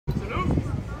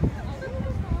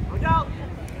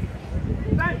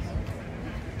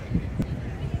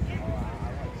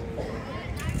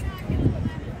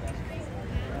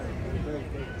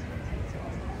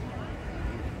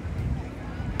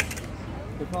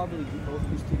probably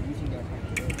both used to using that kind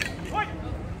of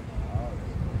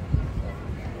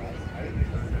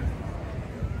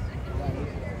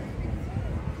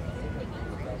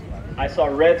I saw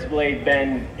red's blade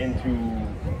bend into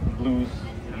blue's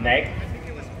neck. I think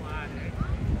it was flat.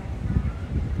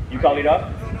 You called it up?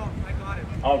 No, I got it.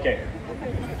 Okay.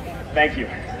 Thank you.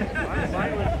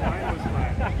 Mine was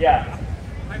flat. Yeah.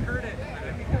 I heard it.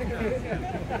 I think it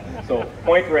was So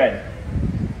point red.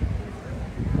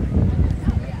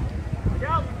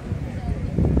 Go.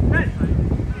 Red.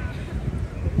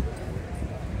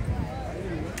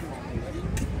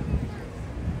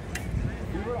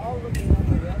 We were all looking at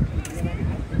the reactions, and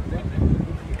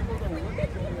people don't look at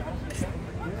what you're asking.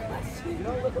 You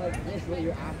don't look like this what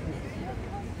you're asking.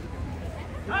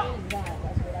 What is that? That's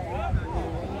what I asked.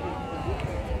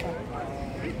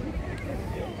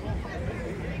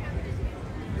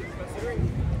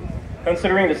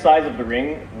 Considering the size of the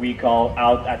ring, we call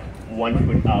out at 1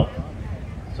 foot out.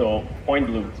 So point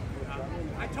blue.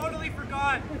 I totally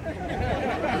forgot.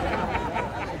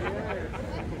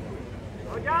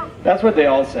 That's what they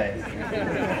all say.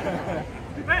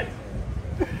 Red.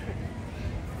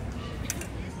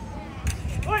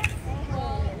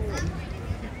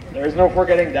 There's no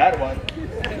forgetting that one.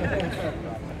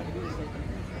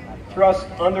 Thrust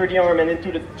under the arm and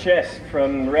into the chest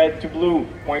from red to blue.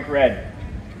 Point red.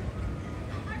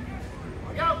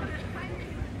 Go.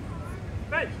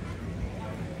 Red.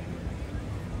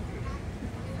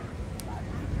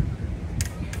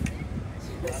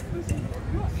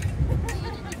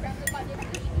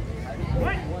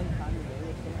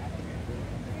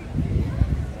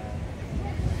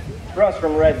 Thrust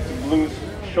from red to blue's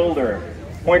shoulder.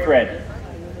 Point red.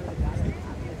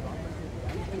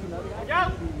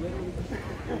 Go.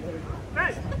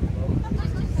 Red.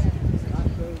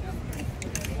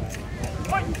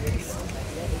 Point.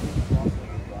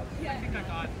 I think I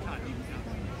got touch.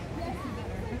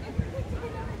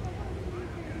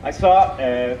 I saw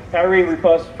a parry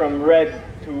riposte from red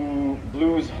to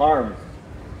blue's arm.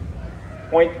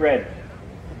 Point red.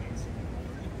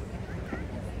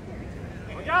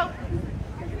 Go.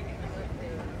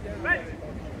 Red.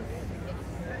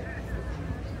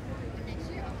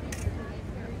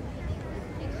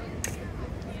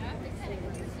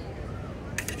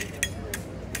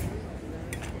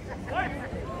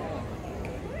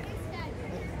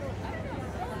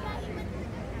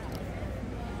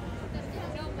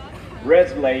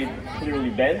 Red's blade clearly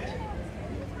bent.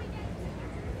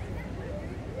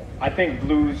 I think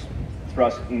blue's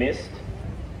thrust missed.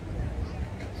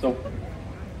 So,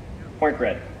 point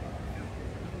red.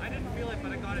 I didn't feel it,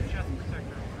 but I got a chest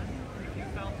protector. If you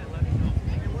felt it, let me know.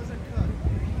 It wasn't cut.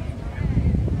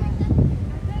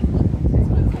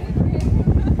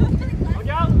 Look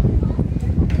out!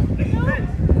 Red.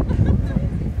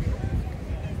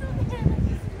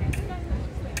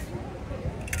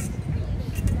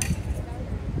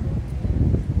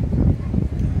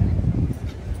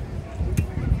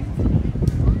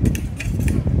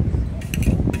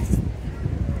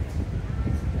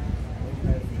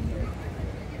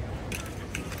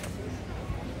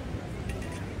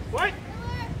 What?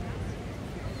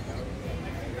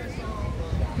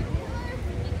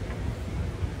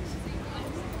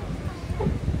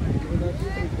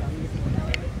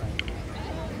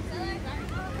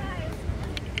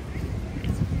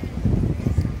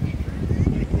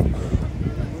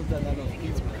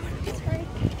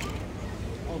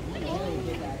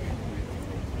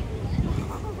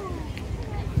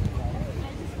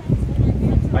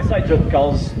 My side judge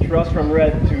calls thrust from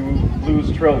red to blue's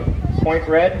throat. Point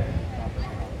red.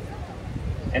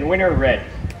 And winner red.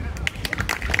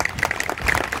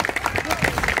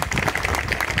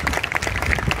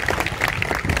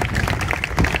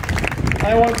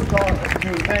 I want to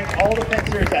thank all the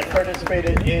fencers that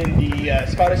participated in the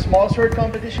Scottish Smallsword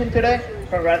competition today.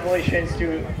 Congratulations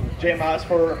to Jay Maas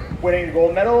for winning the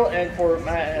gold medal, and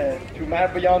to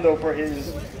Matt Biondo for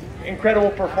his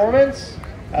incredible performance.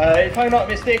 If I'm not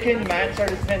mistaken, Matt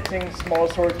started fencing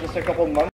Smallsword just a couple months